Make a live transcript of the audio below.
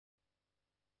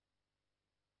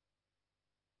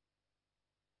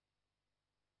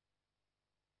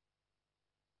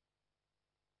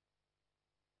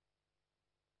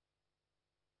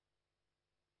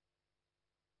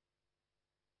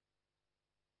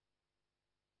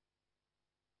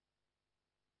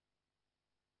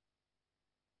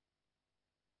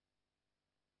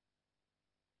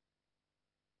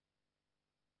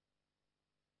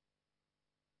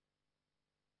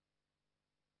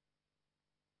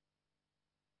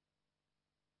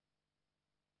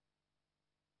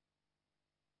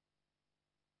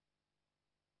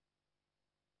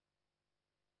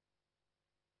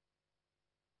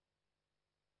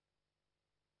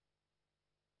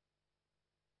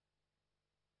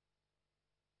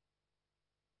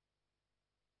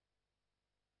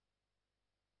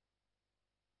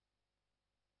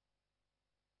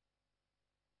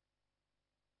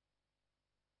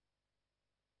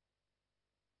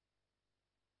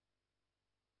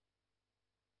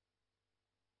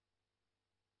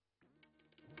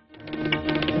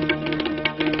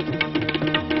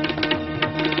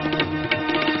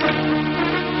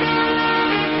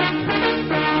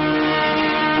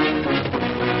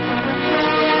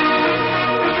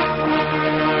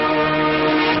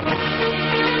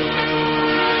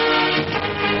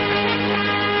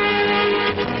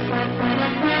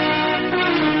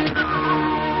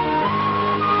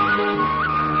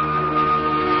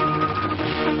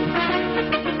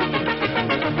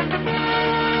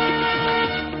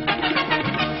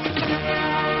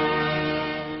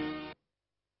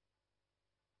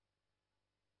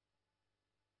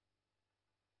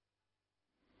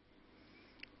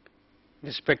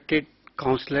Respected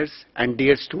counselors and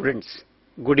dear students,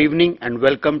 good evening and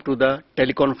welcome to the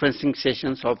teleconferencing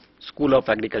sessions of School of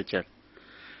Agriculture.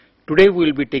 Today we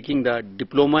will be taking the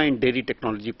Diploma in Dairy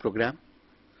Technology program.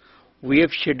 We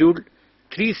have scheduled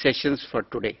 3 sessions for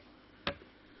today.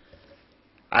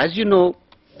 As you know,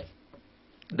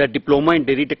 the Diploma in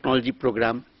Dairy Technology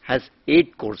program has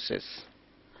 8 courses: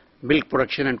 milk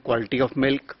production and quality of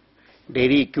milk,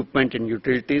 dairy equipment and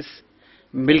utilities,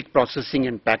 milk processing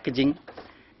and packaging,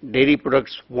 dairy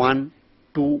products 1,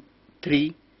 2,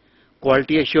 3,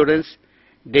 quality assurance,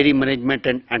 dairy management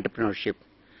and entrepreneurship.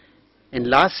 In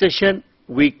last session,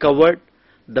 we covered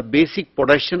the basic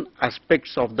production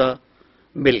aspects of the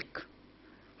milk,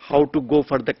 how to go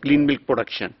for the clean milk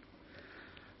production.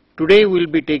 Today we will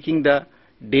be taking the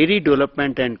dairy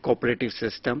development and cooperative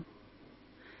system.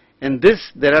 In this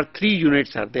there are 3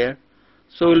 units are there,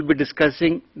 so we will be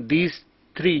discussing these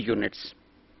 3 units.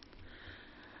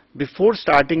 Before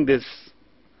starting this,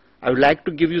 I would like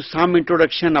to give you some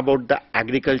introduction about the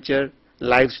agriculture,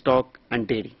 livestock and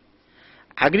dairy.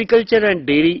 Agriculture and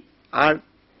dairy are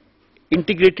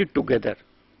integrated together.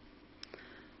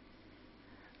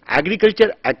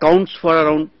 Agriculture accounts for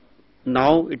around,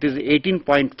 now it is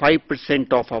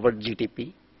 18.5% of our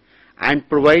GDP and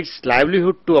provides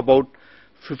livelihood to about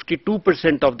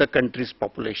 52% of the country's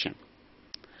population.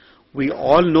 We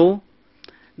all know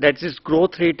that its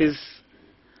growth rate is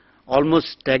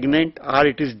almost stagnant or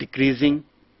it is decreasing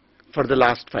for the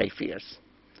last 5 years.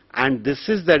 And this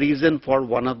is the reason for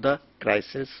one of the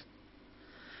crises.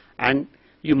 And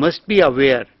you must be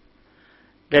aware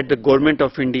that the Government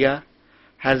of India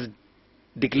has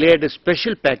declared a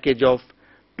special package of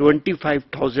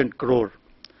 25,000 crore,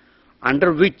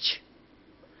 under which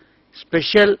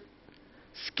special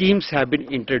schemes have been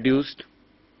introduced,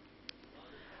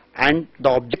 and the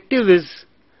objective is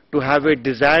to have a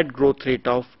desired growth rate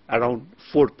of around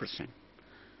 4%.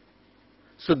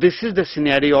 So this is the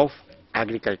scenario of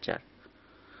agriculture.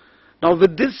 Now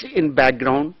with this in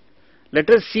background, let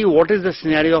us see what is the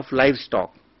scenario of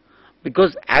livestock,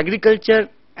 because agriculture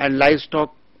and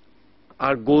livestock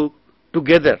go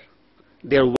together.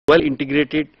 They are well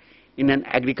integrated in an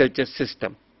agriculture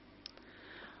system.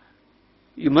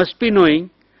 You must be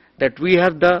knowing that we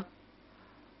have the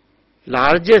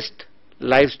largest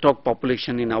livestock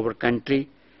population in our country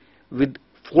with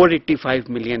 485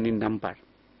 million in number.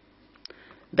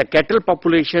 The cattle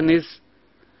population is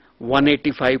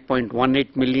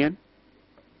 185.18 million.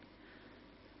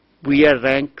 We are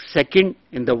ranked second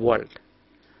in the world.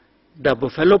 The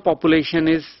buffalo population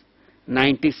is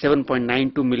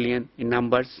 97.92 million in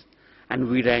numbers and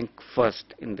we rank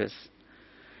first in this.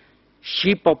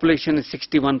 Sheep population is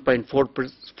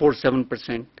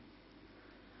 61.47%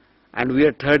 and we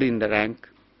are third in the rank,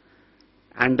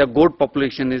 and the goat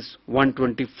population is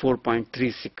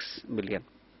 124.36 million.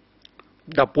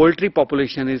 The poultry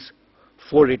population is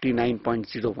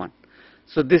 489.01.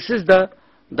 So this is the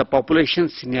population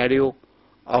scenario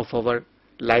of our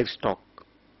livestock.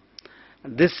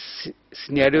 This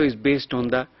scenario is based on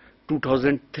the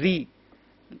 2003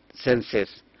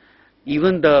 census.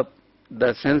 Even the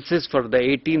census for the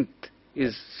 18th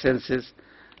census,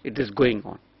 it is going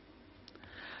on.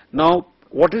 Now,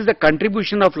 what is the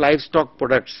contribution of livestock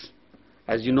products?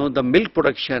 As you know, the milk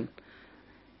production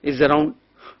is around,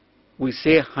 we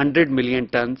say, 100 million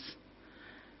tons,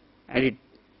 and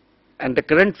the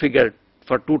current figure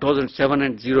for 2007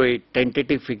 and 08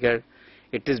 tentative figure,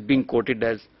 it is being quoted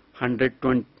as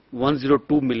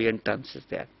 102 million tons is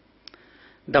there.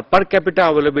 The per capita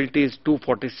availability is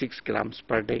 246 grams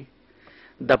per day.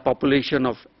 The population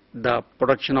of the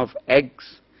production of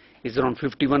eggs is around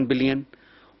 51 billion.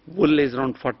 Wool is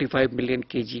around 45 million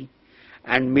kg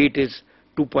and meat is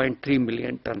 2.3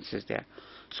 million tons is there.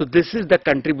 So this is the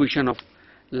contribution of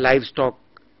livestock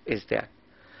is there.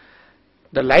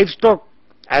 The livestock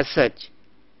as such,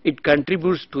 it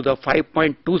contributes to the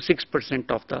 5.26%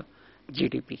 of the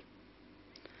GDP.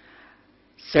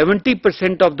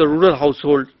 70% of the rural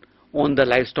household own the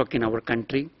livestock in our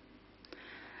country.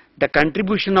 The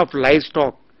contribution of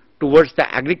livestock towards the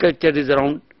agriculture is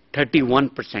around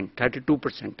 31%,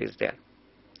 32% is there.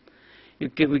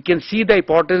 We can see the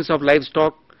importance of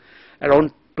livestock.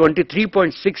 Around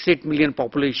 23.68 million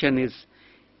population is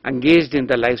engaged in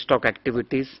the livestock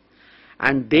activities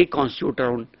and they constitute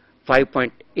around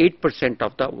 5.8%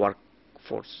 of the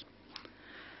workforce.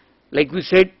 Like we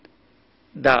said,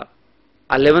 the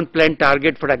 11th plan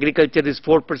target for agriculture is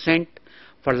 4%.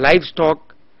 For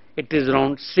livestock, it is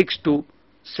around 6 to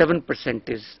 7%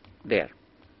 is there.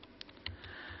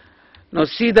 Now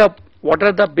see what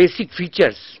are the basic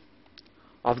features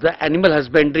of the animal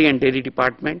husbandry and dairy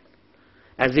department.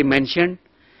 As I mentioned,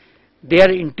 they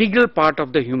are integral part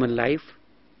of the human life.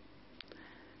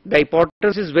 The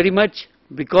importance is very much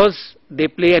because they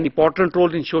play an important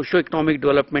role in socio-economic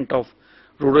development of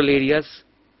rural areas.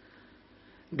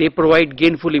 They provide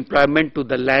gainful employment to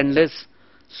the landless,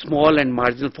 small and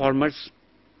marginal farmers,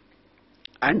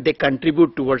 and they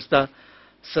contribute towards the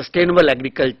sustainable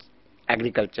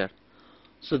agriculture.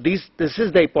 So this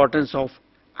is the importance of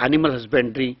animal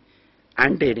husbandry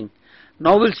and dairying.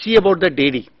 Now we'll see about the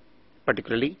dairy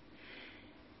particularly.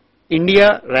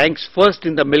 India ranks first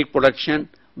in the milk production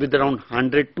with around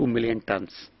 102 million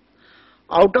tons.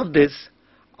 Out of this,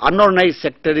 unorganized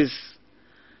sector is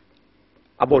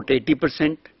about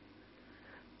 80%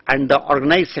 and the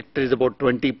organized sector is about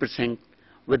 20%,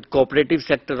 with cooperative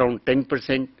sector around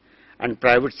 10% and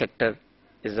private sector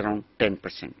is around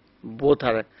 10%. Both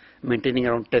are maintaining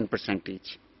around 10%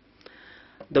 each.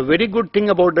 The very good thing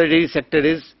about the dairy sector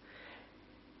is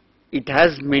it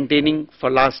has maintaining for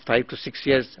last 5 to 6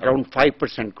 years around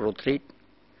 5% growth rate,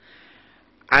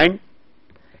 and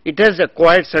it has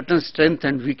acquired certain strengths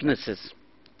and weaknesses.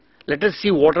 Let us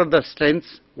see what are the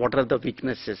strengths, what are the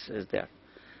weaknesses is there.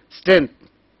 Strength.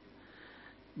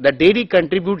 The dairy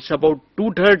contributes about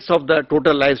 2/3 of the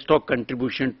total livestock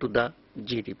contribution to the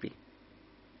GDP.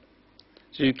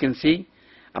 So you can see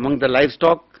among the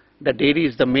livestock, the dairy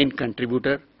is the main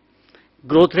contributor.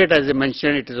 Growth rate, as I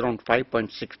mentioned, it is around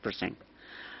 5.6%.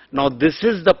 Now this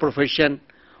is the profession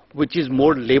which is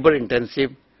more labor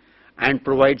intensive and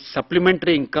provides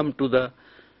supplementary income to the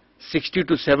 60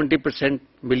 to 70%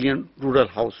 million rural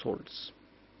households.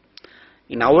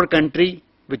 In our country,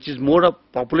 which is more, a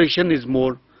population is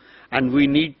more and we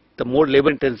need the more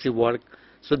labor intensive work,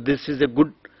 so this is a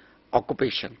good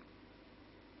occupation.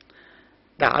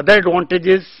 The other advantage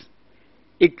is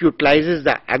it utilizes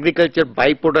the agriculture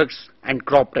byproducts and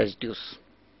crop residues.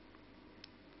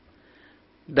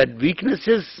 The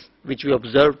weaknesses which we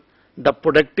observe, the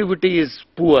productivity is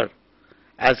poor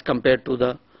as compared to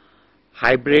the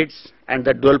hybrids and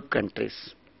the developed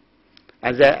countries.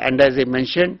 As I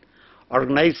mentioned,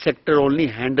 organized sector only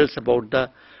handles about the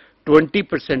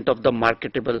 20% of the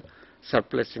marketable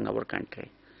surplus in our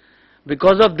country.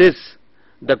 Because of this,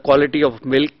 the quality of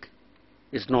milk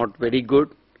is not very good,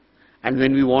 and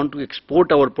when we want to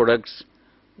export our products,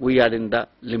 we are in the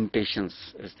limitations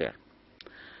is there.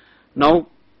 Now,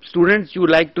 students, you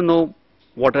like to know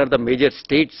what are the major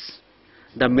states.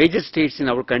 The major states in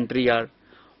our country are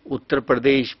Uttar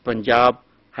Pradesh, Punjab,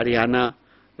 Haryana,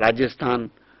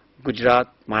 Rajasthan, Gujarat,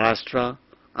 Maharashtra,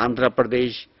 Andhra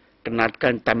Pradesh, Karnataka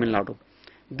and Tamil Nadu.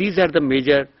 These are the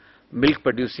major milk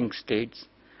producing states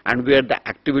and where the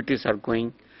activities are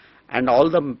going, and all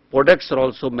the products are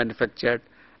also manufactured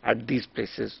at these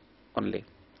places only.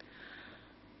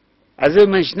 As I was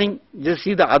mentioning, just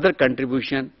see the other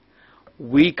contribution.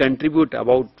 We contribute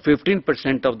about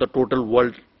 15% of the total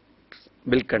world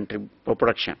milk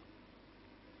production.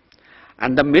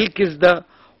 And the milk is the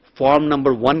farm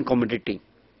number 1 commodity.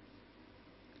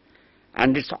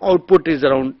 And its output is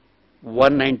around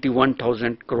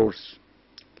 191,000 crores.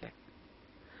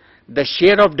 The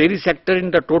share of dairy sector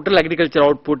in the total agriculture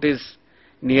output is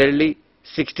nearly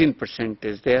 16%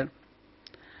 is there.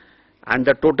 And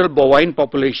the total bovine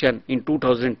population in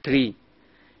 2003,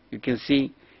 you can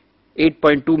see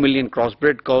 8.2 million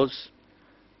crossbred cows,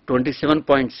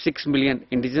 27.6 million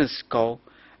indigenous cow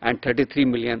and 33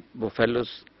 million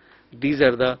buffaloes. These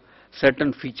are the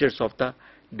certain features of the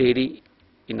dairy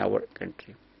in our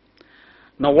country.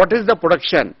 Now what is the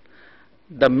production?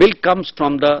 The milk comes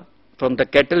from the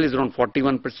cattle is around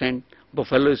 41%,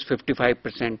 buffalo is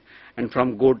 55% and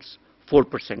from goats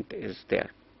 4% is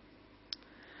there.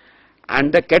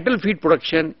 And the cattle feed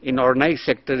production in organized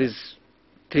sector is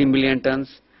 3 million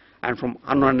tons and from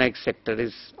unorganized sector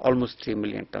is almost 3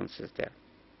 million tons is there.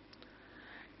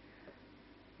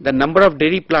 The number of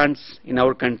dairy plants in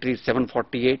our country is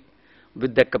 748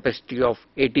 with the capacity of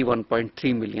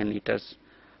 81.3 million liters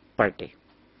per day.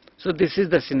 So this is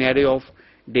the scenario of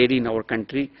dairy in our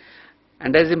country.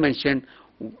 And as I mentioned,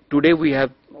 today we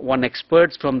have one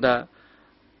expert from the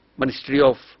Ministry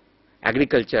of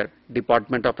Agriculture,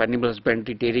 Department of Animal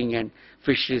Husbandry, Dairying and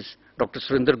Fisheries, Dr.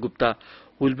 Surinder Gupta,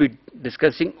 who will be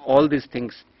discussing all these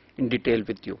things in detail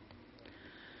with you.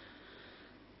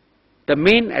 The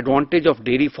main advantage of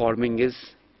dairy farming is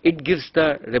it gives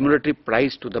the remunerative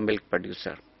price to the milk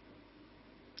producer.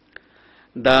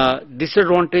 The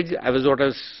disadvantage, what I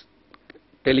was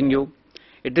telling you,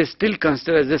 it is still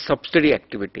considered as a subsidy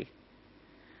activity.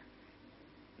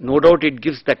 No doubt it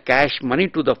gives the cash money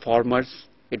to the farmers,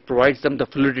 it provides them the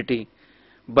fluidity,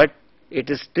 but it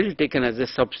is still taken as a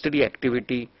subsidy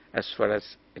activity as far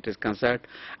as it is concerned,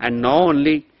 and now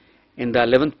only in the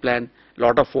 11th plan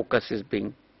lot of focus is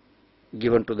being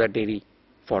given to the dairy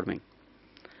farming.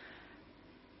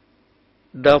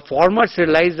 The farmers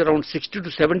realize around 60 to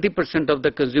 70% of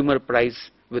the consumer price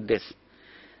with this.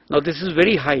 Now this is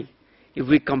very high if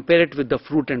we compare it with the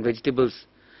fruit and vegetables.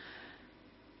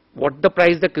 What the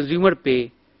price the consumer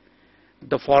pay,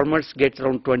 the farmers get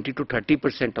around 20 to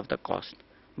 30% of the cost.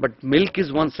 But milk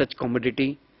is one such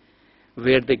commodity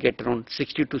where they get around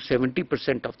 60 to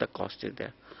 70% of the cost is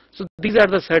there. So these are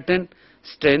the certain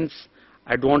strengths,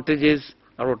 advantages,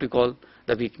 or what we call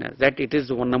the weakness, that it is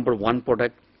the number one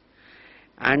product,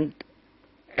 and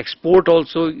export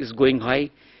also is going high.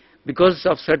 Because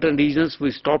of certain reasons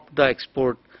we stopped the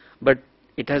export, but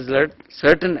it has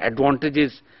certain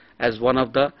advantages as one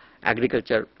of the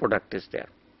agriculture product is there.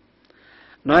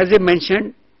 Now as I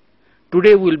mentioned,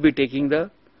 today we will be taking the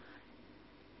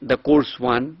course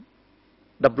 1,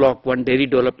 the block 1, dairy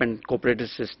development cooperative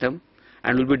system,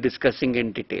 and we will be discussing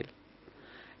in detail.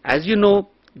 As you know,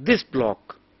 this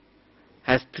block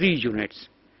has 3 units: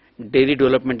 dairy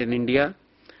development in India,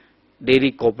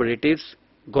 dairy cooperatives,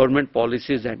 government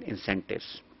policies and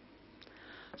incentives.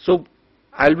 So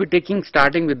I will be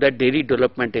starting with the dairy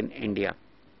development in India.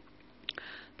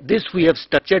 This we have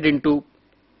structured into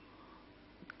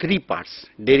 3 parts: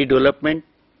 dairy development,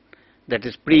 that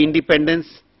is pre-independence,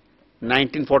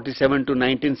 1947 to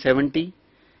 1970,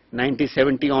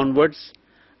 1970 onwards,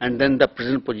 and then the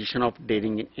present position of dairy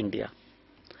in India.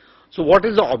 So what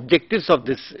is the objectives of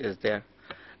this is there,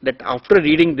 that after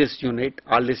reading this unit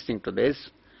or listening to this,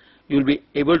 you will be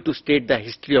able to state the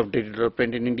history of dairy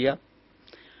development in India.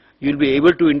 You will be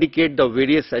able to indicate the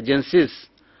various agencies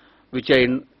which are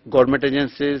in government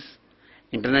agencies,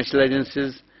 international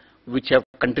agencies, which have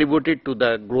contributed to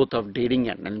the growth of dairy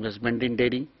and investment in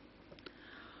dairy.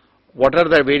 What are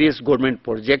the various government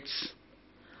projects?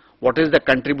 What is the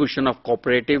contribution of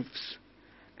cooperatives,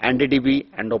 NDDB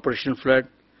and Operation Flood?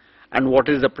 And what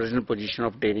is the present position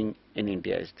of dairy in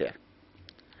India is there.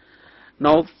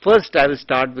 Now first I will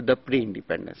start with the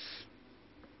pre-independence.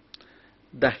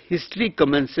 The history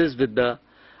commences with the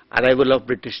arrival of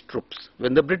British troops.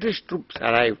 When the British troops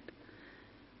arrived,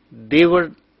 they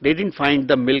didn't find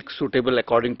the milk suitable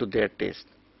according to their taste.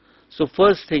 So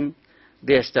first thing,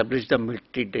 they established the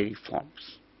military dairy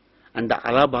farms, and the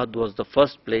Allahabad was the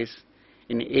first place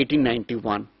in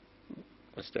 1891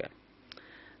 was there.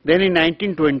 Then in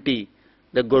 1920,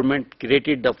 the government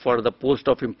created for the post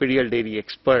of imperial dairy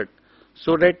expert,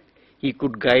 so that he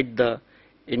could guide the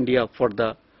India for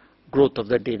the growth of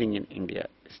the dairy in India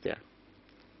is there.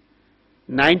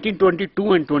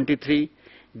 1922 and 23,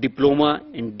 diploma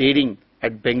in dairying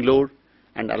at Bangalore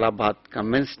and Allahabad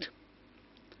commenced,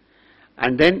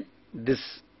 and then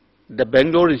the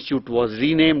Bangalore Institute was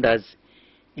renamed as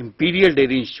Imperial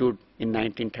Dairy Institute in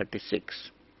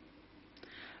 1936.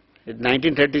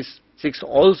 1936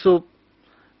 also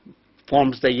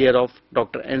forms the year of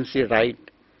Dr. N.C. Wright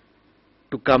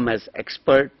to come as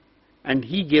expert, and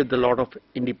he gave a lot of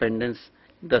independence,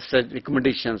 the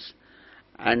recommendations,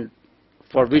 and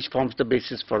for which forms the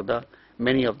basis for the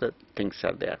many of the things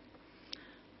are there.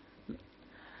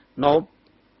 Now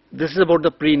this is about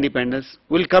the pre-independence.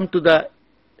 We will come to the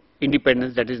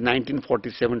independence, that is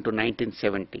 1947 to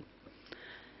 1970.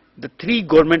 The 3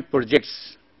 government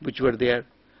projects which were there: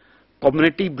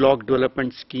 Community Block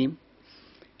Development Scheme,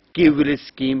 Key Village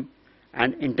Scheme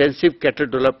and Intensive Cattle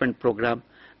Development Program.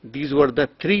 These were the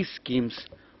 3 schemes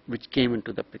which came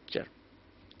into the picture.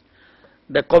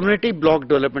 The Community Block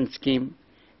Development Scheme,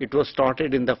 it was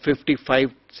started in the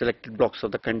 55 selected blocks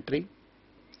of the country.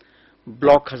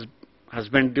 Block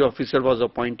husbandry officer was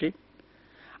appointed,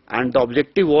 and the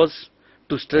objective was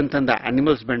to strengthen the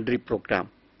animal husbandry program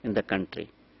in the country.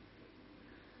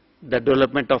 The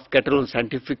development of cattle on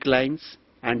scientific lines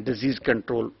and disease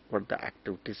control were the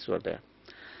activities were there.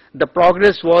 The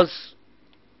progress was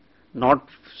not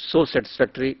so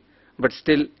satisfactory, but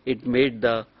still it made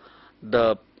the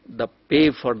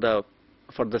pay for the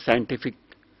scientific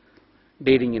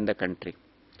dairying in the country.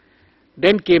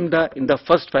 Then came in the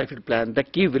first 5-year plan, the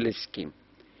Key Village Scheme.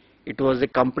 It was a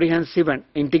comprehensive and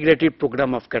integrated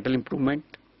program of cattle improvement,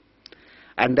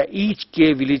 and each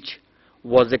key village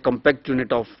was a compact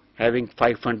unit of having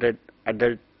 500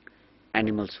 adult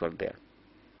animals were there.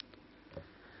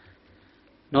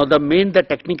 Now the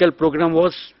technical program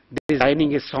was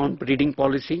designing a sound breeding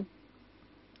policy,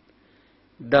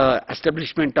 the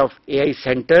establishment of AI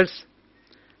centers,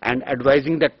 and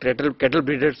advising the cattle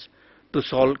breeders to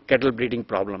solve cattle breeding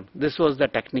problem. This was the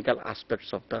technical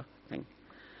aspects of the thing.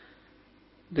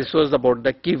 This was about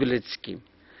the Key Village Scheme.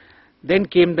 Then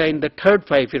came in the third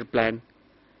 5-year plan,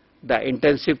 the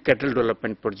intensive cattle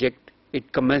development project.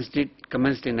 It commenced in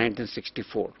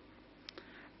 1964,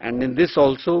 and in this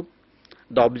also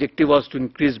the objective was to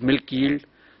increase milk yield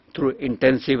through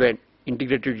intensive and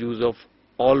integrated use of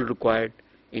all required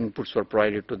inputs were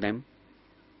provided to them,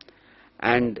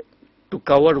 and to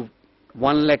cover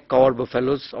 1 lakh cow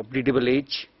buffaloes of breedable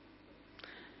age.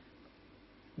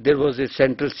 There was a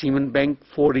central semen bank,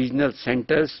 4 regional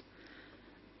centers.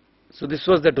 So this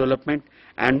was the development,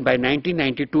 and by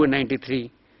 1992 and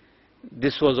 93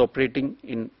 this was operating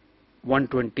in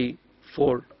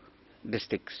 124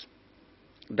 districts.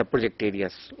 The project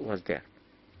areas was there.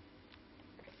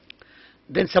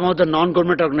 Then some of the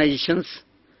non-government organizations,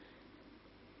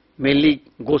 mainly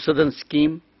Go Southern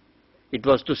scheme, it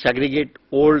was to segregate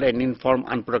old and infirm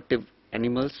unproductive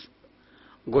animals.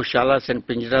 Goshalas and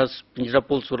Pinjra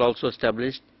pools were also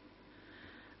established,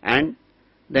 and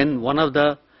then one of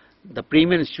the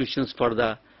premier institutions for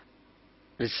the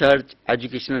research,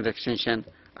 education and extension,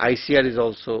 ICR, is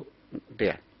also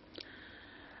there.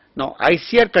 Now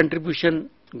ICR contribution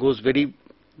goes very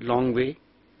long way.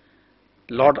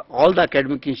 All the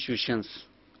academic institutions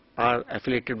are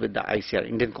affiliated with the ICR,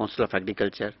 Indian Council of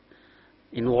Agriculture,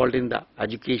 involved in the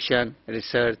education,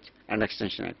 research and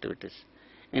extension activities.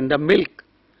 In the milk,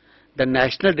 the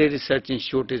National Dairy Research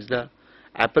Institute is the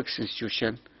apex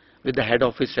institution with the head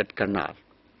office at Karnal.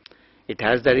 It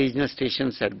has the regional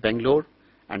stations at Bangalore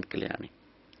and Kalyani.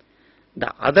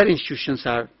 The other institutions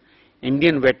are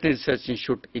Indian Veterinary Research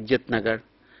Institute, Ijjat Nagar,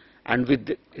 and with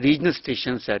regional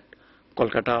stations at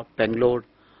Kolkata, Bangalore,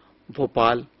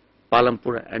 Bhopal,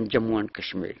 Palampur and Jammu and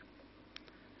Kashmir.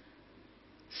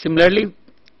 Similarly,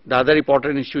 the other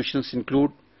important institutions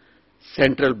include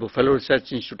Central Buffalo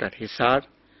Research Institute at Hisar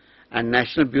and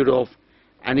National Bureau of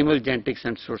Animal Genetics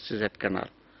and Sources at Karnal.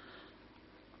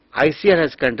 ICR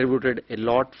has contributed a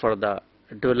lot for the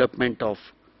development of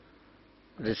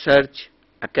research,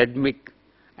 academic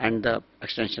and the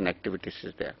extension activities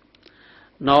is there.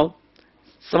 Now,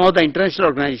 some of the international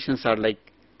organizations are like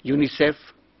UNICEF,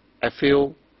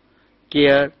 FAO,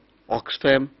 CARE,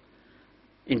 Oxfam,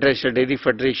 International Dairy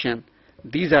Federation.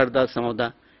 These are some of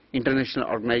the international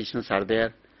organizations are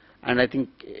there, and I think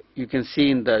you can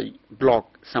see in the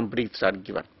block some briefs are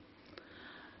given.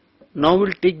 Now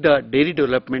we'll take the dairy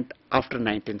development after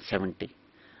 1970,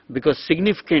 because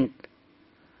significant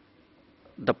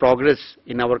the progress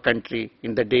in our country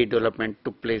in the dairy development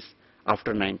took place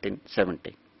after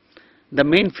 1970. The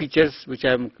main features which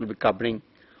I will be covering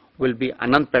will be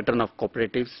Anand pattern of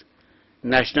cooperatives,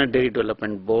 National Dairy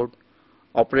Development Board,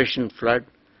 Operation Flood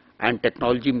and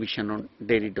Technology Mission on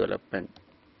Dairy Development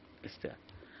is there.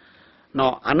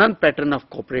 Now Anand pattern of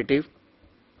cooperative,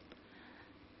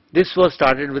 this was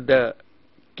started with the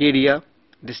Kedia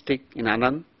district in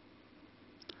Anand.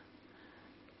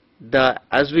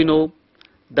 As we know,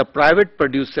 the private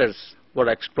producers were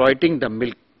exploiting the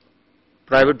milk,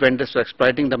 private vendors were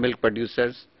exploiting the milk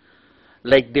producers,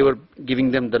 like they were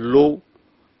giving them the low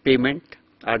payment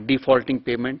or defaulting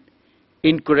payment,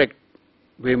 incorrect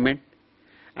payment,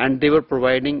 and they were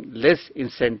providing less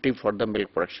incentive for the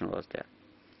milk production was there.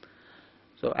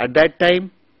 So at that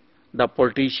time, the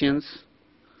politicians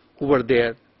who were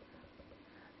there,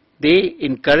 they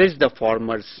encouraged the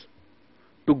farmers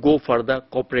to go for the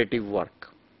cooperative work,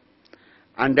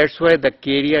 and that's why the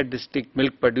Kedia District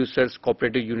Milk Producers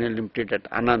Cooperative Union Limited at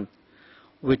Anand,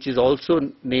 which is also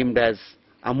named as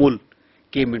Amul,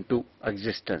 came into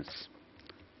existence.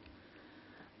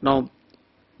 Now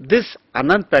this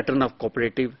Anand pattern of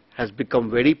cooperative has become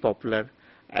very popular,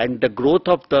 and the growth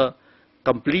of the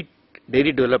complete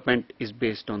dairy development is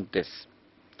based on this.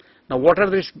 Now what are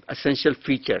the essential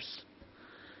features?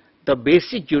 The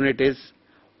basic unit is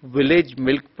Village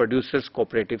Milk Producers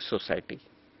Cooperative Society.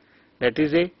 That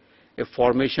is a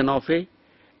formation of a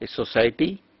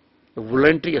society, a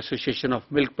voluntary association of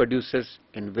milk producers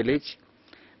in village.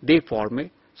 They form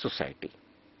a society.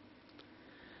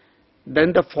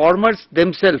 Then the farmers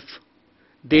themselves,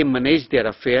 they manage their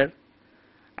affair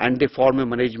and they form a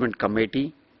management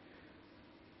committee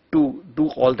to do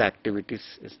all the activities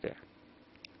is there.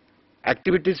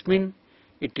 Activities mean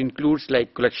it includes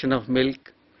like collection of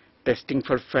milk, testing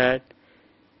for fat,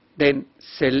 then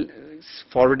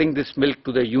forwarding this milk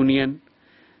to the union,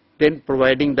 then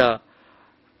providing the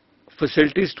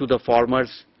facilities to the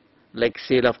farmers like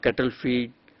sale of cattle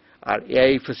feed or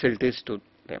AI facilities to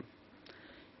them.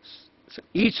 So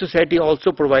each society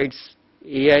also provides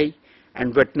AI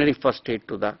and veterinary first aid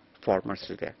to the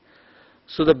farmers there.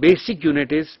 So the basic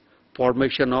unit is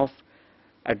formation of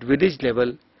at village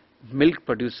level milk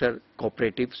producer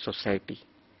cooperative society.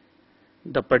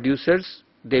 The producers,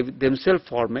 they themselves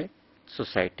form a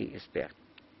society is there.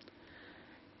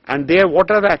 And there,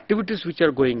 what are the activities which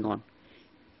are going on?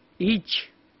 Each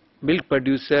milk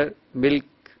producer milk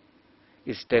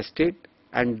is tested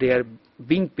and they are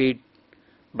being paid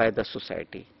by the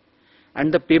society.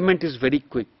 And the payment is very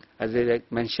quick. As I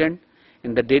mentioned,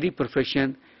 in the dairy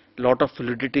profession, lot of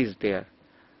fluidity is there.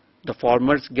 The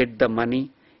farmers get the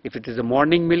money. If it is a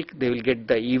morning milk, they will get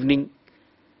the evening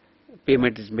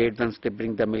payment is made once they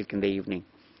bring the milk in the evening.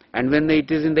 And when it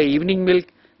is in the evening milk,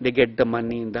 they get the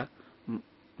money in the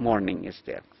morning is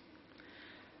there.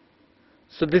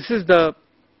 So this is the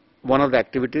one of the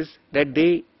activities that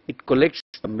it collects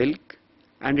the milk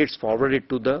and it's forwarded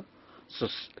to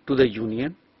the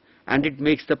union, and it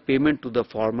makes the payment to the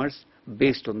farmers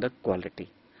based on the quality.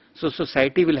 So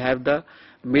society will have the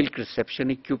milk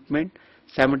reception equipment,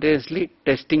 simultaneously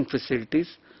testing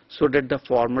facilities, so that the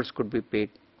farmers could be paid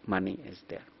money is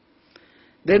there.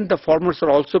 Then the farmers are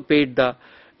also paid the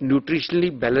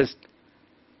nutritionally balanced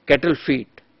cattle feed,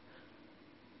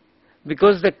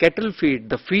 because the cattle feed,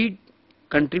 the feed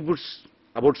contributes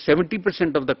about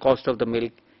 70% of the cost of the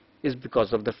milk is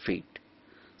because of the feed.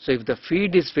 So if the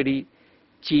feed is very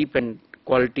cheap and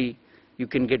quality, you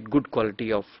can get good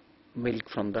quality of milk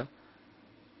from the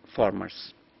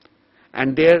farmers,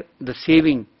 and there the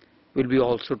saving will be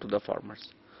also to the farmers.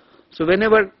 So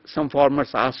whenever some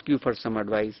farmers ask you for some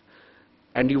advice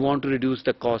and you want to reduce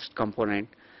the cost component,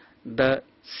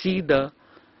 see the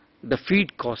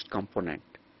feed cost component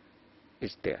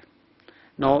is there.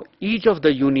 Now each of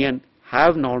the union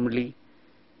normally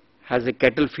has a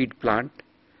cattle feed plant,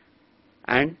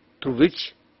 and through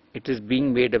which it is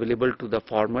being made available to the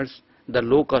farmers. The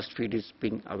low cost feed is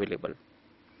being available,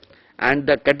 and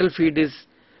the cattle feed is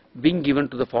being given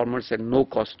to the farmers at no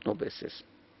cost, no basis.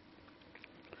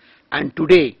 And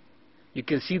today you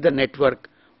can see the network.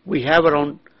 We have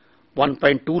around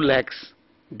 1.2 lakhs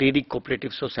dairy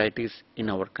cooperative societies in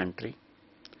our country,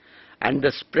 and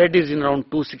the spread is in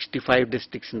around 265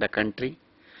 districts in the country,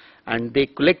 and they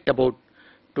collect about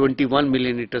 21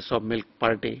 million liters of milk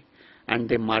per day, and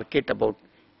they market about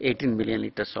 18 million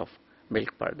liters of milk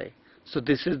per day. So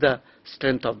this is the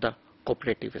strength of the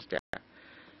cooperative is there.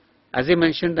 As I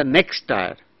mentioned, the next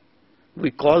tier,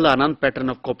 we call the Anand pattern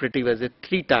of cooperative as a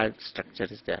 3-tier structure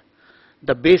is there.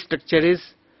 The base structure is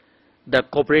the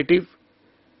cooperative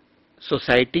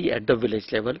society at the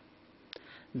village level.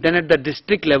 Then at the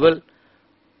district level,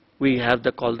 we have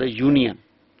called the union.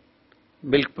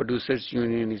 Milk producers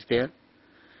union is there.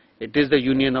 It is the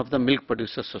union of the milk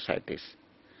producer societies.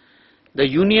 The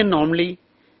union normally,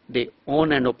 they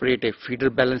own and operate a feeder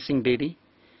balancing dairy.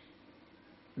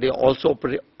 They also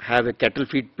have a cattle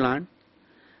feed plant.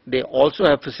 They also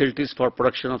have facilities for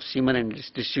production of semen and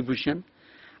distribution,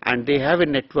 and they have a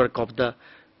network of the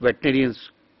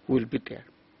veterinarians who will be there.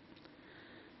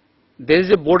 There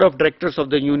is a board of directors of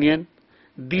the union.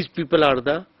 These people are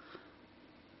the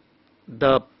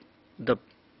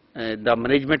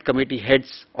management committee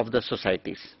heads of the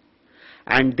societies,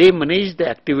 and they manage the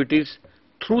activities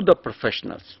through the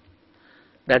professionals.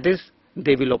 That is,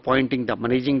 they will appointing the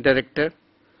managing director,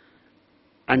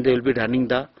 and they will be running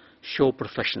the show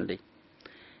professionally.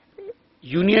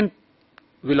 Union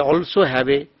will also have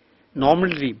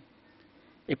normally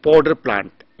a powder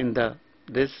plant in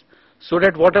this, so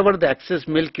that whatever the excess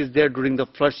milk is there during the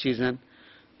first season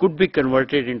could be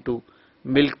converted into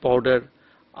milk powder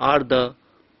or the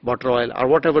butter oil or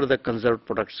whatever the conserved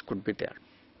products could be there.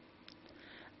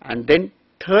 And then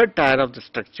third tier of the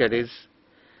structure is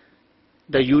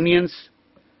the unions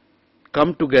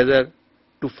come together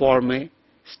to form a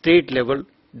state level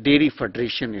dairy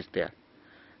federation is there.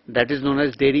 That is known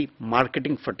as Dairy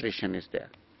Marketing Federation is there.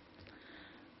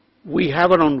 We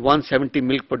have around 170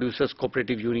 milk producers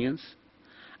cooperative unions,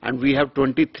 and we have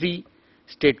 23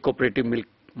 state cooperative milk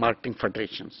marketing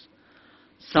federations.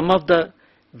 Some of the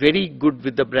very good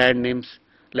with the brand names,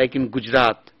 like in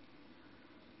Gujarat,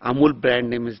 Amul brand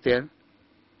name is there.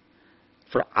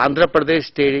 For Andhra Pradesh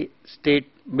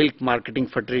State Milk Marketing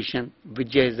Federation,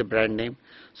 Vijay is the brand name.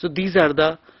 So these are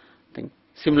the things.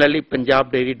 Similarly,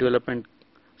 Punjab Dairy Development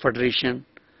Federation,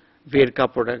 Verka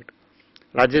product.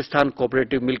 Rajasthan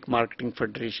Cooperative Milk Marketing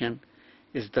Federation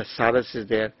is the Saras is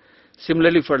there.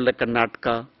 Similarly for the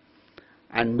Karnataka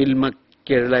and Milma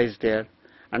Kerala is there,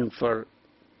 and for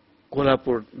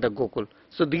Kolhapur the Gokul.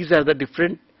 So these are the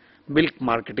different milk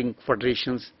marketing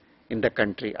federations in the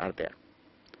country are there.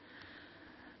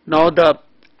 Now the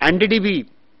NDDB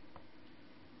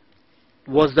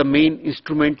was the main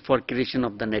instrument for creation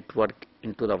of the network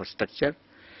into our structure.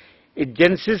 Its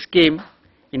genesis came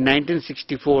in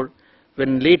 1964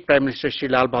 when late Prime Minister Shri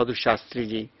Lal Bahadur Shastri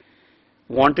ji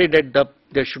wanted that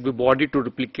there should be body to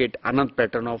replicate Anand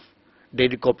pattern of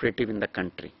dairy cooperative in the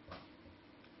country.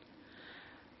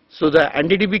 So the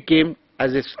NDDB came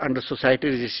as is under Society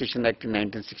Registration Act in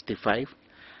 1965,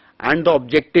 and the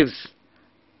objectives,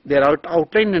 they are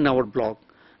outlined in our blog.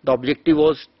 The objective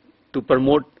was to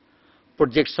promote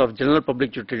projects of general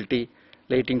public utility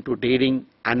relating to dairying,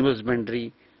 animal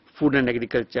husbandry, food and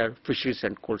agriculture, fisheries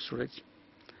and cold storage.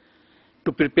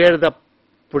 To prepare the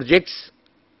projects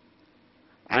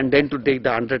and then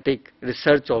to undertake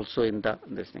research also in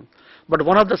this thing. But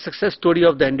one of the success story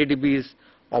of the NDDB is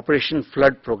Operation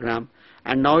Flood program,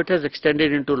 and now it has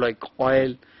extended into like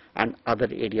oil and other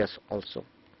areas also.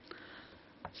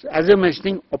 So as I am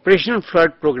mentioning, Operation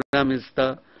Flood program is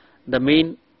the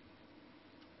main,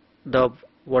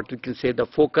 what we can say, the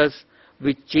focus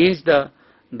which changed the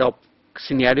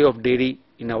scenario of dairy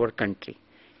in our country.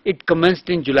 It commenced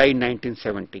in July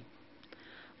 1970.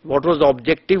 What was the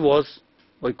objective was,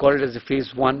 we call it as a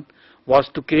phase 1, was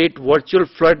to create virtual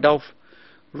flood of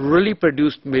rurally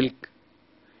produced milk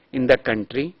in the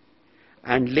country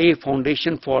and lay a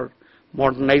foundation for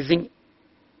modernizing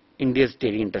India's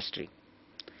dairy industry.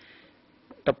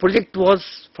 The project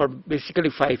was for basically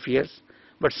 5 years,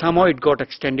 but somehow it got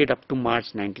extended up to March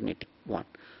 1981.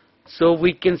 So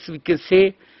we can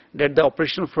say that the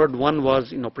Operation Flood 1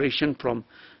 was in operation from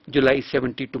July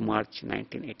 70 to March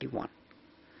 1981.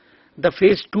 The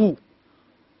phase 2,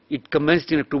 it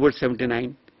commenced in October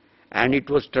 79 and it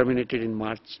was terminated in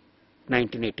March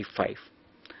 1985.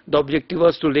 The objective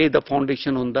was to lay the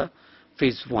foundation on the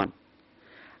phase 1.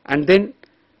 And then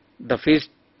the phase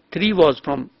 3 was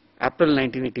from April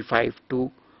 1985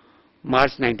 to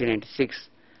March 1996.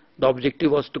 The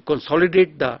objective was to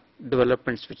consolidate the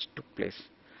developments which took place.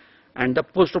 And the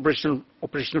post-operational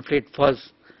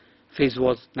phase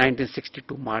was 1960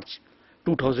 to March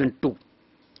 2002.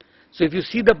 So if you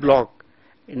see the blog,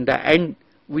 in the end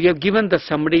we have given the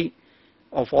summary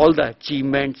of all the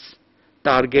achievements,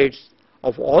 targets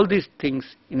of all these things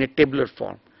in a tabular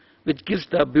form, which gives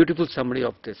the beautiful summary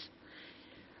of this.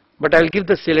 But I will give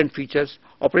the salient features.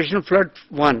 Operation Flood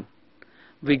 1,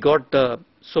 we got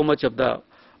so much of the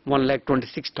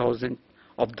 1,26,000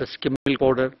 of the skim milk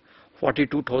powder,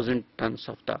 42,000 tons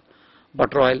of the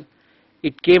butter oil.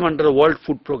 It came under the World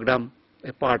Food Program,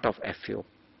 a part of FAO.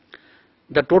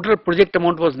 The total project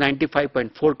amount was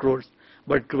 95.4 crores,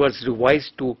 but it was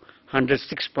revised to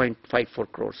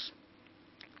 106.54 crores.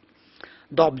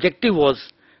 The objective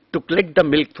was to collect the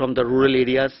milk from the rural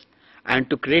areas and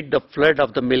to create the flood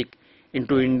of the milk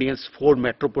into India's 4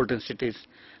 metropolitan cities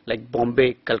like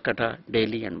Bombay, Calcutta,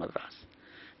 Delhi and Madras.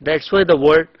 That's why the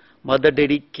word Mother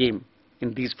Dairy came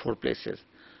in these 4 places.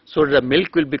 So the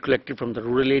milk will be collected from the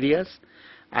rural areas,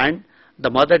 and the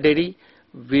Mother Dairy,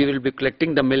 we will be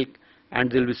collecting the milk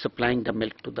and they will be supplying the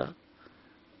milk to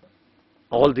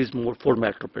all these 4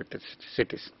 metropolitan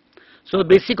cities. So the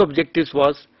basic objectives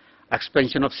was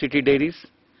expansion of city dairies,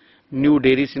 new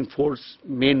dairies in 4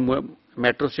 main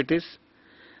metro cities,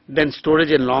 then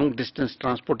storage and long distance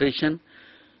transportation,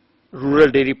 rural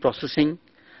dairy processing,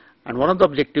 and one of the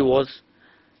objectives was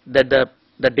that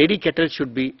the dairy cattle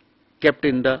should be kept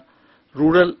in the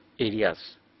rural areas,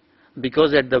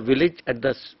 because at the village, at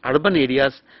the urban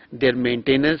areas, their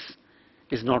maintenance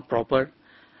is not proper,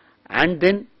 and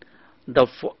then the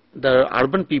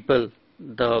urban people,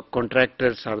 the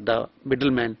contractors or the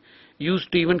middlemen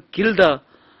used to even kill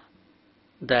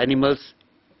the animals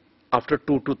after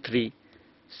 2 to 3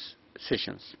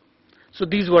 sessions. So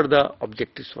these were the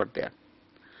objectives were there.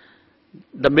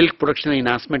 The milk production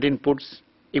enhancement inputs,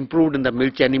 improved in the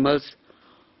milk animals,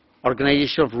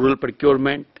 organization of rural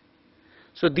procurement.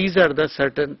 So these are the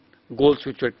certain goals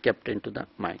which were kept into the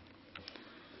mind.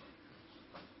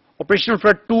 Operational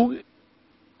Flood 2,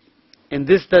 in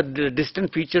this the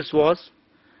distant features was,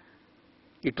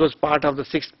 it was part of the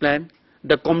 6th plan.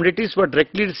 The commodities were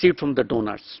directly received from the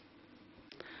donors,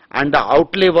 and the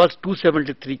outlay was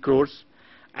 273 crores,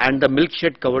 and the milk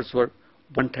shed covers were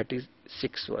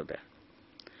 136 were there.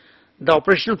 The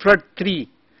Operational Flood 3,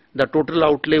 the total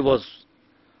outlay was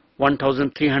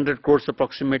 1,300 crores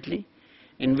approximately,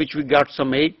 in which we got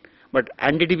some aid, but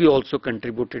NDDB also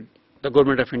contributed, the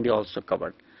Government of India also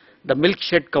covered. The milk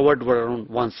shed covered were around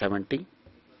 170.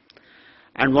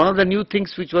 And one of the new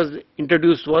things which was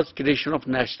introduced was creation of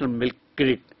National Milk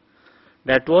Grid.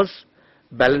 That was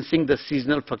balancing the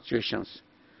seasonal fluctuations.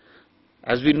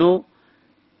 As we know,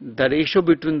 the ratio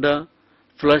between the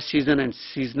flush season and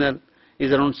seasonal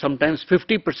is around sometimes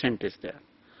 50% is there.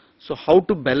 So how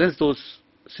to balance those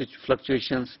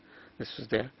fluctuations, this was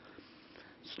there.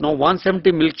 So now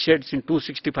 170 milk sheds in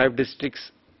 265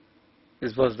 districts,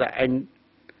 this was the end,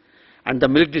 and the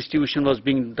milk distribution was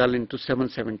being done into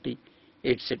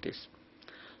 778 cities.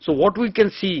 So what we can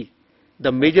see,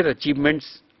 the major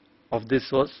achievements of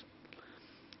this was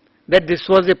that this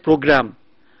was a program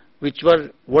which was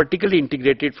vertically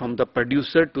integrated from the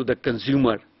producer to the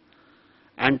consumer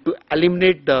and to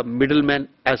eliminate the middleman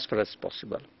as far as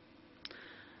possible.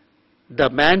 The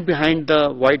man behind the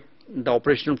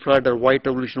Operation Flood or White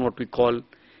Revolution, what we call,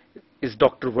 is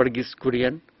Dr. Verghese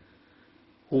Kurian,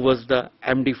 who was the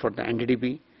MD for the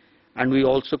NDDB, and we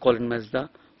also call him as the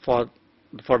for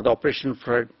the Operation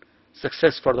Flood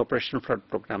success for the Operation Flood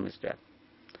program is there.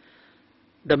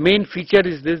 The main feature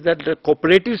is this, that the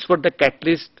cooperatives were the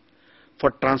catalyst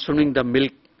for transforming the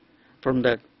milk from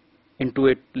into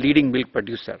a leading milk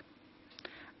producer,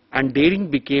 and dairying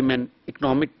became an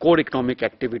core economic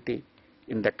activity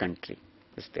in the country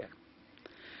is there.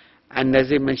 And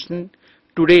as I mentioned,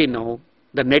 today now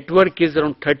the network is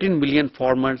around 13 million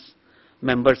farmers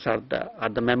members are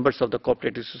the members of the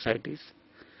cooperative societies.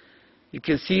 You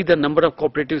can see the number of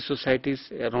cooperative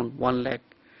societies around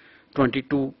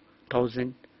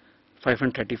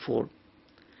 1,22,534,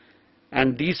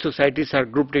 and these societies are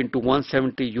grouped into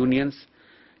 170 unions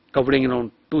covering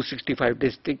around 265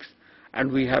 districts, and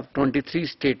we have 23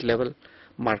 state level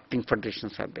marketing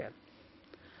federations are there.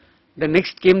 The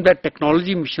next came the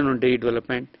technology mission on dairy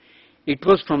development. It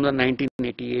was from the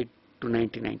 1988 to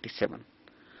 1997.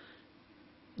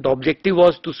 The objective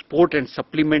was to support and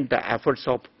supplement the efforts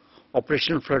of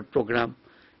Operation Flood program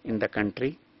in the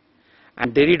country,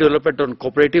 and dairy development on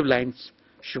cooperative lines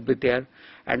should be there,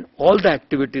 and all the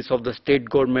activities of the state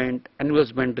government,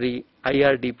 investmentary,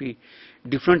 IRDP,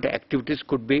 different activities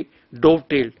could be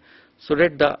dovetailed so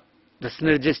that the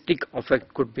synergistic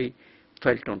effect could be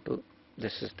felt onto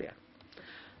this is there.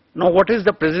 Now what is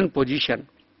the present position?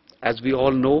 As we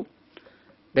all know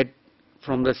that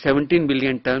from the 17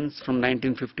 million tons from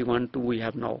 1951 to we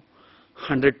have now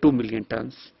 102 million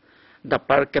tons. The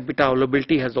per capita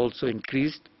availability has also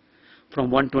increased from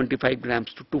 125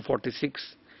 grams to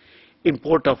 246.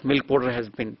 Import of milk powder has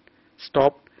been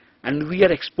stopped, and we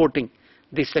are exporting.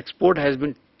 This export has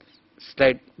been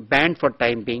banned for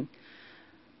time being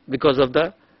because of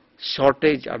the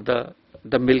shortage or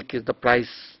the milk is the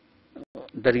price.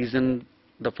 The reason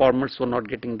the farmers were not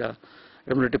getting the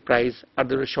remunerative price, or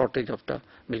there was shortage of the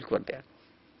milk were there.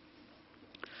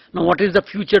 Now what is the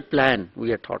future plan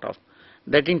we are thought of?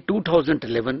 That in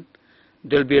 2011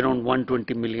 there will be around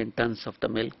 120 million tons of the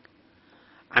milk,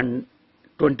 and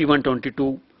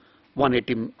 21-22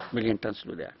 180 million tons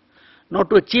will be there. Now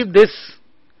to achieve this,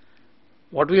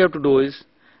 what we have to do is,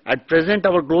 at present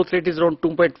our growth rate is around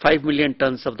 2.5 million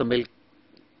tons of the milk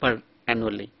per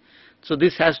annually. So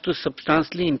this has to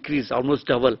substantially increase, almost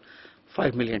double,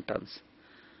 5 million tons.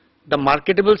 The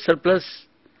marketable surplus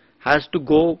has to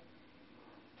go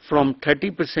from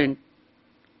 30%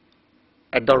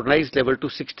 at the organized level to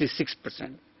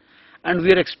 66%, and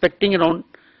we are expecting around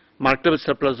marketable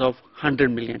surplus of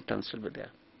 100 million tons will be there.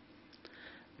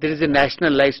 There is a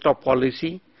national livestock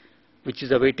policy which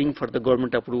is awaiting for the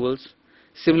government approvals.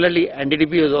 Similarly,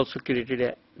 NDDB has also created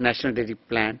a national dairy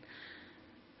plan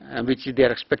which they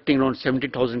are expecting around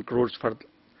 70,000 crores for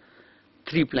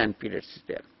 3 plan periods is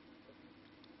there.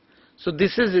 So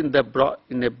this is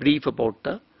in a brief about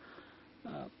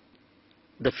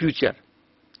the future.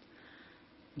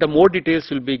 The more details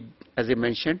will be, as I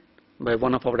mentioned, by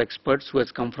one of our experts who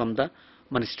has come from the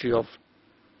Ministry of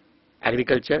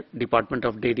Agriculture, Department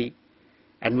of Dairy,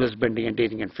 Animal Husbandry and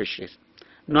Dairying and Fisheries.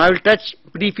 Now I will touch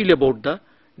briefly about the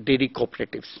dairy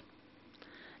cooperatives.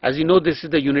 As you know, this is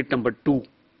the unit number 2.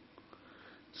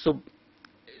 So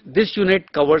this unit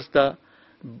covers the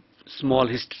small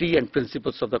history and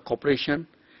principles of the cooperation.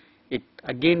 It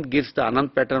again gives the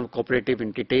Anand pattern of cooperative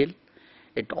in detail.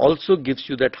 It also gives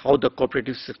you that how the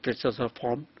cooperative structures are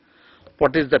formed,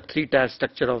 what is the 3-tier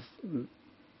structure of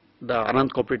the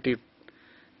Anand cooperative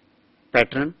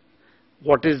pattern,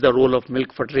 what is the role of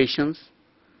milk federations,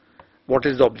 what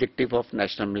is the objective of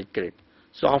national milk grid.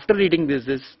 So after reading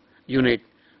this unit,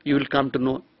 you will come to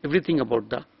know everything about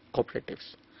the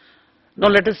cooperatives. Now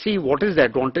let us see what is the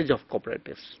advantage of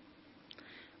cooperatives.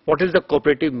 What is the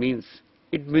cooperative means?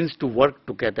 It means to work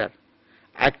together,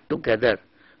 act together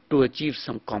to achieve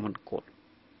some common goal.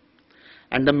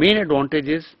 And the main advantage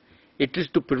is it is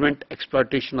to prevent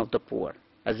exploitation of the poor.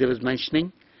 As I was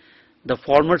mentioning, the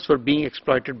farmers were being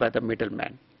exploited by the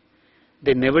middleman.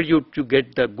 They never used to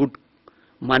get the good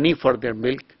money for their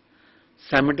milk.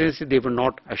 Simultaneously, they were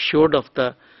not assured of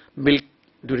the milk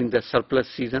during the surplus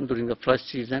season, during the flush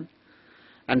season,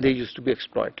 and they used to be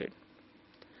exploited.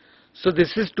 So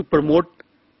this is to promote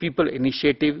people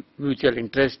initiative, mutual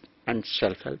interest and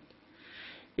self-help.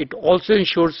 It also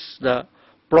ensures the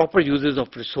proper uses of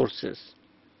resources.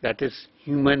 that is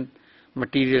human,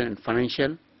 material and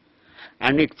financial,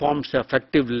 and it forms an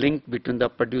effective link between the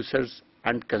producers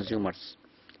and consumers.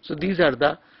 So these are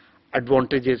the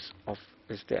advantages of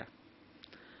is there.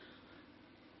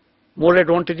 More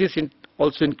advantages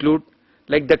also include,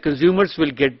 like the consumers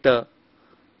will get the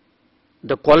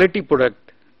quality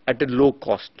product at a low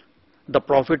cost. The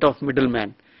profit of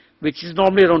middleman, which is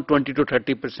normally around 20 to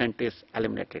 30%, is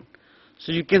eliminated.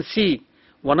 So you can see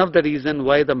one of the reasons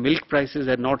why the milk prices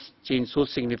have not changed so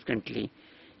significantly,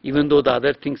 even though the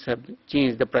other things have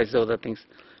changed, the prices of other things,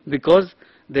 because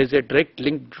there is a direct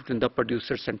link between the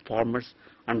producers and farmers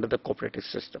under the cooperative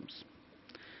systems.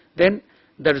 Then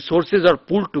the resources are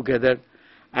pooled together,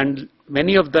 and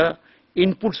many of the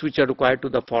inputs which are required to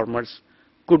the farmers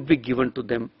could be given to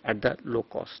them at the low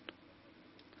cost.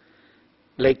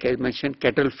 Like I mentioned,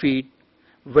 cattle feed,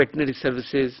 veterinary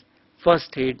services,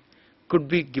 first aid could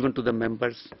be given to the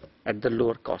members at the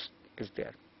lower cost is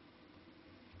there.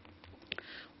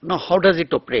 Now how does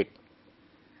it operate?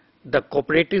 The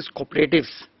cooperatives,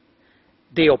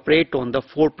 they operate on the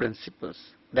 4 principles.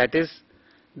 That is,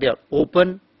 they are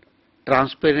open,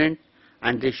 transparent,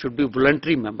 and they should be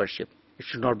voluntary membership. It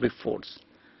should not be forced.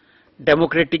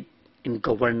 Democratic in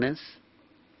governance,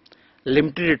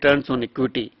 limited returns on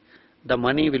equity. The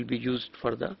money will be used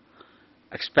for the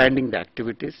expanding the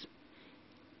activities.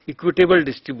 Equitable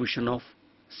distribution of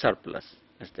surplus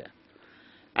is there.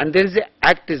 And there is a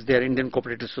act is there, Indian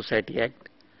Cooperative Society Act,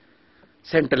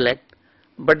 Central Act,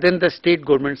 but then the state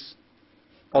governments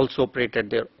also operate at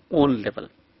their own level.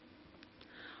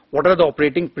 What are the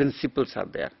operating principles are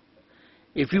there?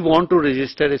 If you want to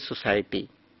register a society,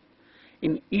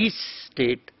 in each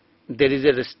state there is a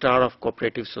registrar of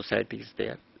cooperative societies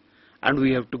there, and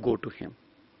we have to go to him.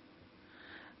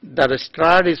 The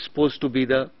registrar is supposed to be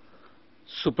the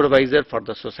supervisor for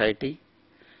the society,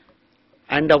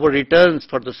 and our returns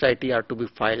for the society are to be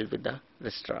filed with the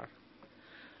registrar.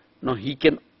 Now he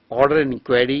can order an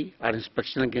inquiry or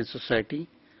inspection against society.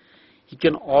 He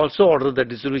can also order the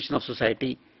dissolution of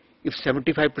society if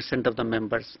 75% of the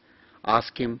members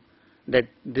ask him that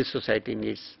this society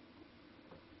needs,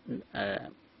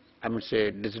 I would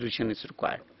say, dissolution is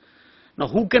required. Now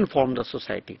who can form the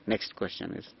society? Next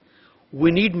question is,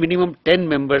 we need minimum 10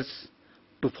 members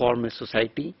to form a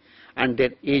society, and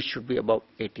their age should be above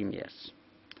 18 years.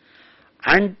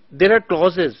 And there are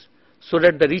clauses so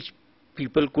that the rich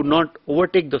people could not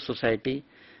overtake the society.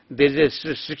 There is a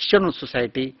restriction on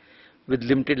society with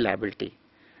limited liability.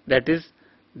 That is,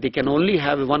 they can only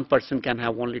have, one person can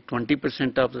have only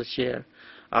 20% of the share,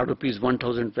 or rupees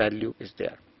 1000 value is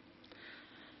there.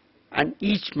 And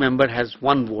each member has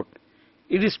 1 vote,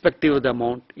 irrespective of the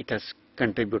amount it has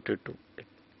contributed to it.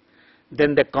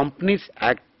 Then the Companies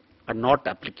Act are not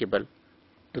applicable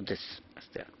to this as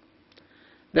there.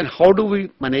 Then how do we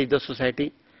manage the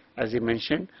society? As I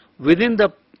mentioned, within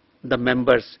the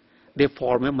members, they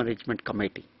form a management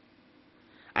committee.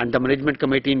 And the management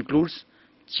committee includes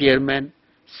chairman,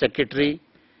 secretary,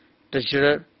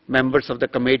 treasurer, members of the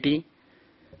committee.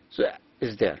 So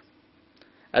is there.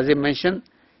 As I mentioned,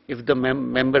 if the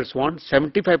members want,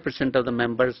 75% of the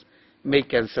members may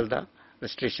cancel the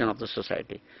registration of the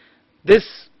society. This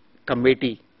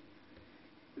committee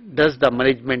does the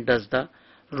management, does the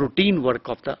routine work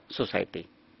of the society.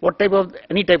 What type of,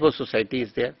 any type of society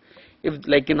is there? If,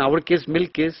 like in our case,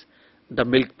 milk is the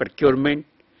milk procurement,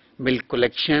 milk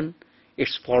collection,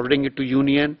 it's forwarding it to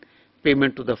union,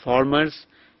 payment to the farmers,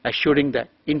 assuring the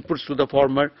inputs to the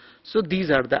farmer. So these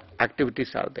are the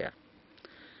activities are there.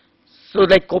 So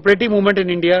like cooperative movement in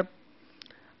India,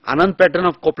 Anand pattern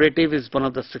of cooperative is one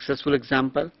of the successful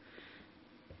example.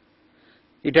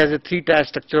 It has a 3-tier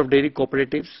structure of dairy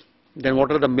cooperatives. Then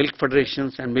what are the milk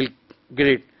federations and milk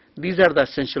grid? These are the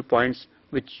essential points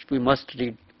which we must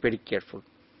read very careful.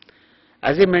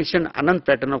 As I mentioned, Anand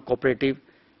pattern of cooperative,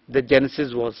 the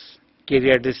genesis was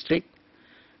Keria district,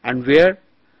 and where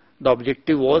the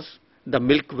objective was the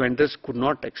milk vendors could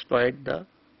not exploit the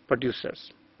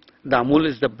producers. The Amul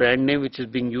is the brand name which is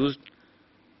being used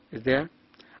is there,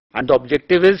 and the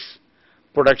objective is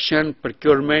production,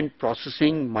 procurement,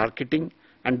 processing, marketing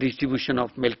and distribution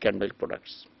of milk and milk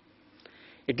products.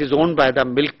 It is owned by the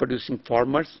milk producing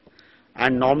farmers,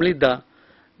 and normally the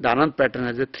Anand pattern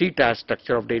has a 3-tier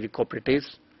structure of dairy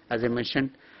cooperatives. As I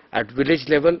mentioned, at village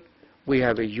level we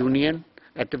have a union,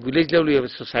 at the village level we have a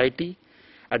society,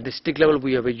 at district level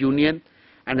we have a union,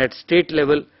 and at state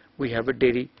level we have a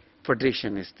dairy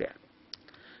federation is there.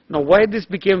 Now why this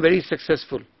became very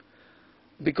successful?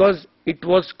 Because it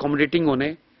was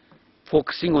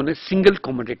focusing on a single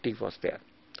commodity was there.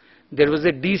 There was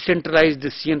a decentralized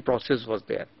decision process was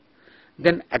there.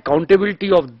 Then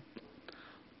accountability of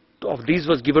of these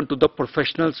was given to the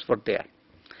professionals for there.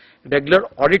 Regular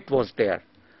audit was there.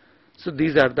 So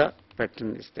these are the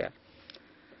pattern is there.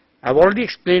 I've already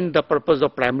explained the purpose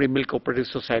of primary milk cooperative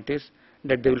societies,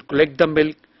 that they will collect the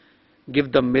milk,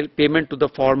 give the milk payment to the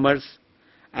farmers,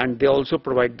 and they also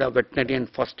provide the veterinary and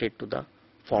first aid to the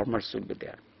farmers will be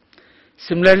there.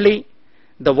 Similarly,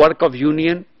 the work of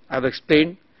union, I've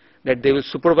explained that they will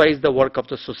supervise the work of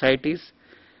the societies.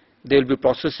 They will be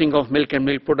processing of milk and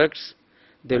milk products.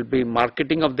 They will be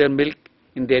marketing of their milk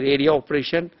in their area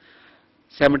operation.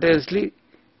 Simultaneously,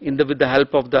 with the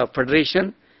help of the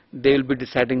federation, they will be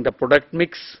deciding the product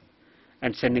mix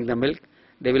and sending the milk.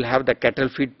 They will have the cattle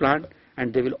feed plant,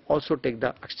 and they will also take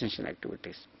the extension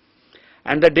activities.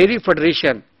 And the dairy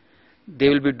federation, they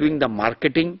will be doing the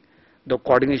marketing, the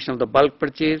coordination of the bulk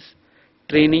purchase,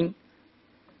 training,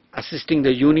 assisting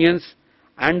the unions,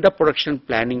 and the production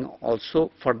planning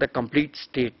also for the complete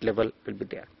state level will be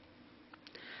there.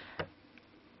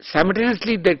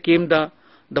 Simultaneously, there came the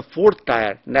fourth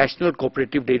tier, National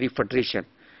Cooperative Dairy Federation,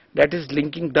 that is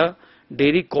linking the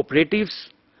dairy cooperatives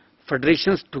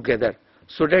federations together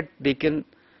so that they can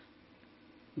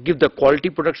give the quality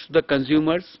products to the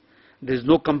consumers. There is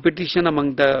no competition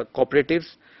among the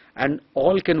cooperatives, and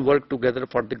all can work together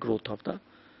for the growth of the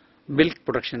milk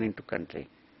production into country.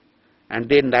 And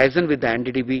they liaison with the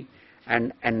NDDB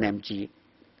and NMG.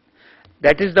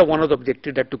 That is the one of the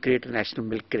objectives, that to create a national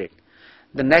milk grade.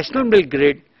 The national milk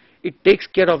grade, it takes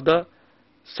care of the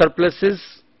surpluses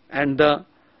and the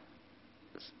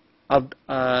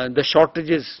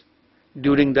shortages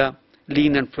during the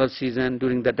lean and flush season,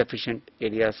 during the deficient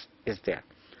areas is there.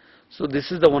 So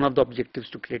this is the one of the objectives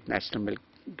to create national milk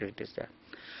grade is there.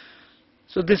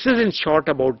 So this is in short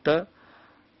about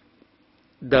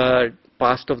the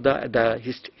past of the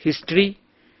history,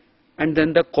 and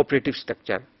then the cooperative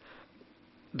structure.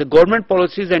 The government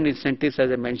policies and incentives, as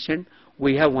I mentioned,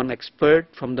 we have one expert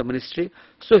from the ministry,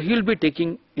 so he will be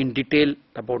taking in detail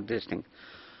about this thing.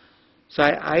 So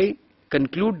I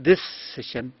conclude this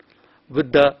session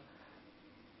with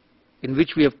in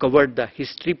which we have covered the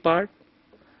history part,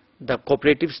 the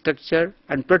cooperative structure,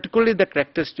 and particularly the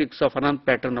characteristics of Anand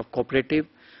pattern of cooperative,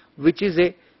 which is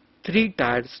a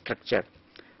three-tiered structure.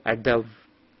 At the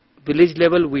village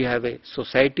level, we have a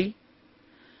society.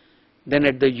 Then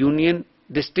at the union,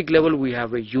 district level, we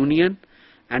have a union,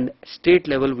 and state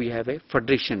level, we have a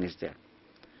federation is there.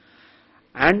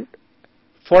 And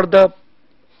for the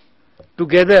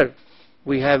together,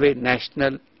 we have a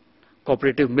national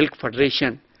cooperative milk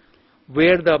federation,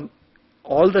 where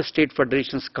all the state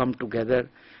federations come together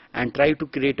and try to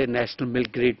create a national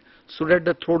milk grid, so that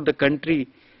throughout the country,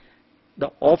 the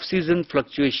off-season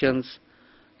fluctuations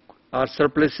or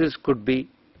surpluses could be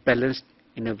balanced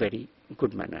in a very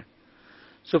good manner.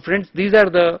 So friends, these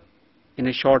are in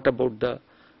a short about the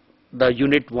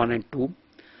unit 1 and 2.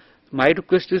 My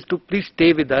request is to please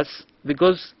stay with us,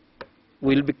 because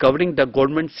we will be covering the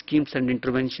government schemes and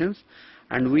interventions,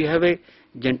 and we have a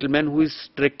gentleman who is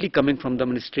directly coming from the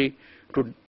ministry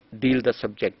to deal the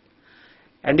subject.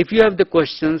 And if you have the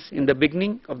questions in the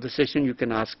beginning of the session, you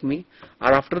can ask me,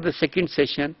 or after the second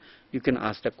session, you can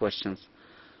ask the questions.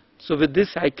 So with this,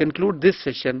 I conclude this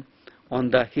session on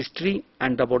the history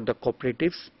and about the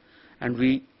cooperatives,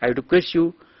 and I request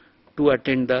you to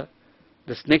attend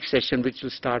this next session, which will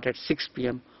start at 6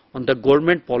 p.m. on the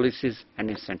government policies and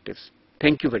incentives.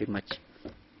 Thank you very much.